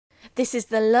This is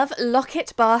the Love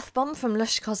Locket bath bomb from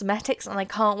Lush Cosmetics, and I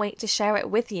can't wait to share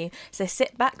it with you. So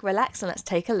sit back, relax, and let's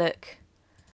take a look.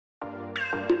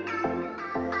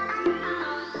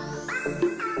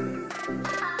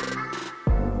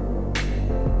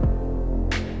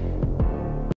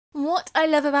 What I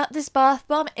love about this bath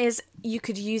bomb is you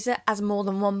could use it as more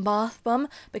than one bath bomb,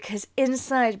 because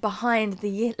inside behind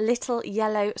the little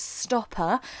yellow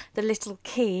stopper, the little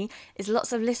key, is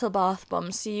lots of little bath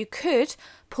bombs. So you could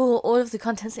pour all of the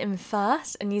contents in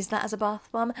first and use that as a bath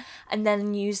bomb, and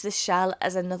then use the shell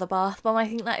as another bath bomb. I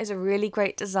think that is a really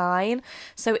great design.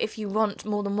 So if you want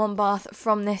more than one bath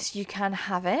from this, you can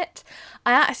have it.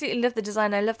 I absolutely love the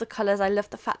design. I love the colours. I love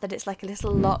the fact that it's like a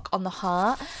little lock on the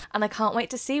heart, and I can't wait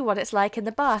to see what it's like in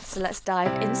the bath. So let's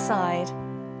dive inside.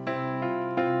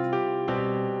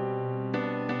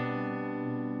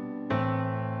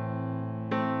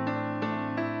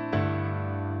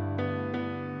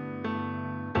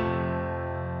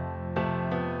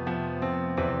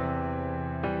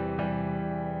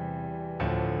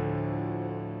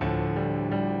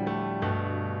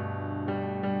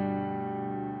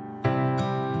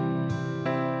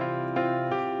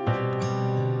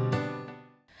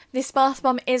 This bath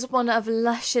bomb is one of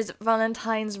Lush's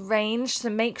Valentines range, so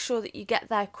make sure that you get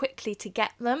there quickly to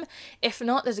get them. If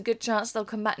not, there's a good chance they'll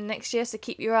come back next year, so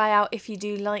keep your eye out if you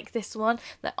do like this one.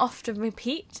 They often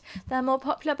repeat their more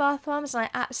popular bath bombs, and I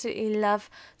absolutely love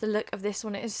the look of this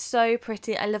one. It is so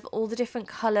pretty. I love all the different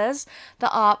colours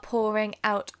that are pouring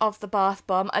out of the bath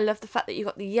bomb. I love the fact that you've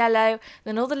got the yellow,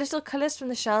 then all the little colours from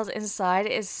the shells inside.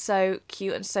 It is so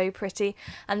cute and so pretty,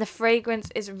 and the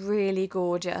fragrance is really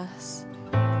gorgeous.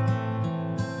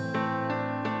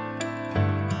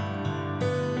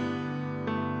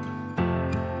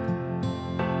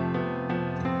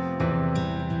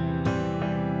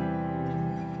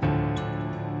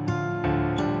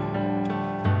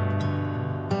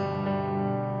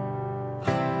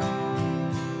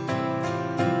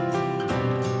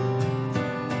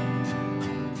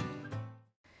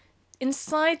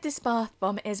 Inside this bath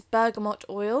bomb is bergamot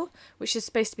oil, which is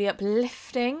supposed to be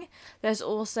uplifting. There's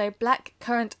also black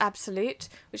currant absolute,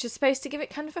 which is supposed to give it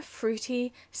kind of a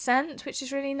fruity scent, which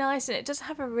is really nice, and it does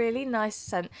have a really nice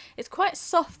scent. It's quite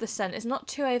soft, the scent, it's not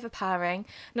too overpowering,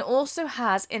 and it also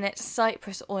has in it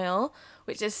cypress oil,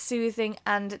 which is soothing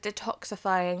and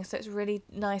detoxifying, so it's really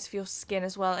nice for your skin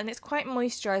as well, and it's quite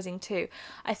moisturising too.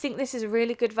 I think this is a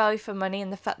really good value for money in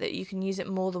the fact that you can use it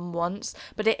more than once,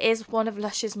 but it is one of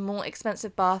Lush's more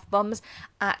expensive bath bombs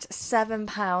at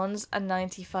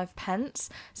 £7.95,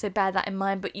 so bear that in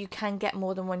mind, but you can get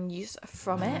more than one use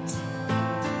from it.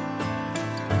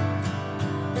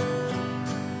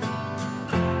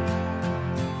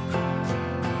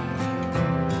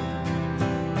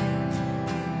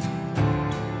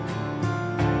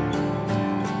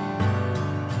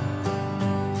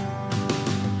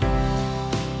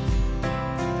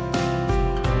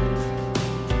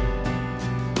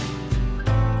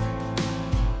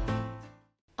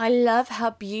 I love how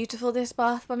beautiful this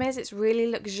bath bomb is. It's really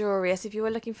luxurious. If you were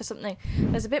looking for something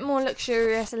that's a bit more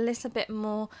luxurious, a little bit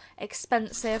more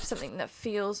expensive, something that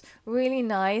feels really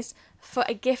nice for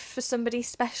a gift for somebody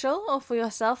special or for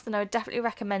yourself, then I would definitely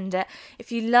recommend it.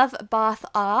 If you love bath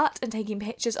art and taking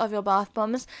pictures of your bath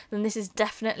bombs, then this is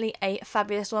definitely a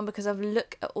fabulous one, because I've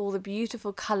looked at all the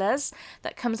beautiful colours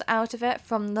that comes out of it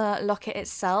from the locket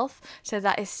itself. So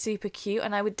that is super cute,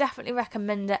 and I would definitely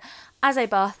recommend it as a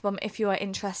bath bomb if you are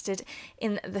interested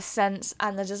in the scents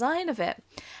and the design of it.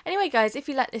 Anyway guys, if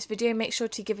you like this video, make sure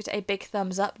to give it a big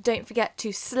thumbs up. Don't forget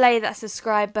to slay that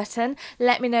subscribe button.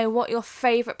 Let me know what your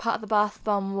favourite part of the bath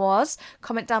bomb was.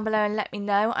 Comment down below and let me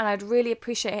know, and I'd really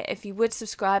appreciate it if you would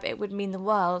subscribe. It would mean the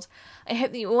world. I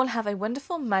hope that you all have a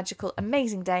wonderful, magical,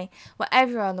 amazing day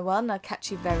wherever you are in the world, and I'll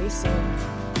catch you very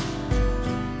soon.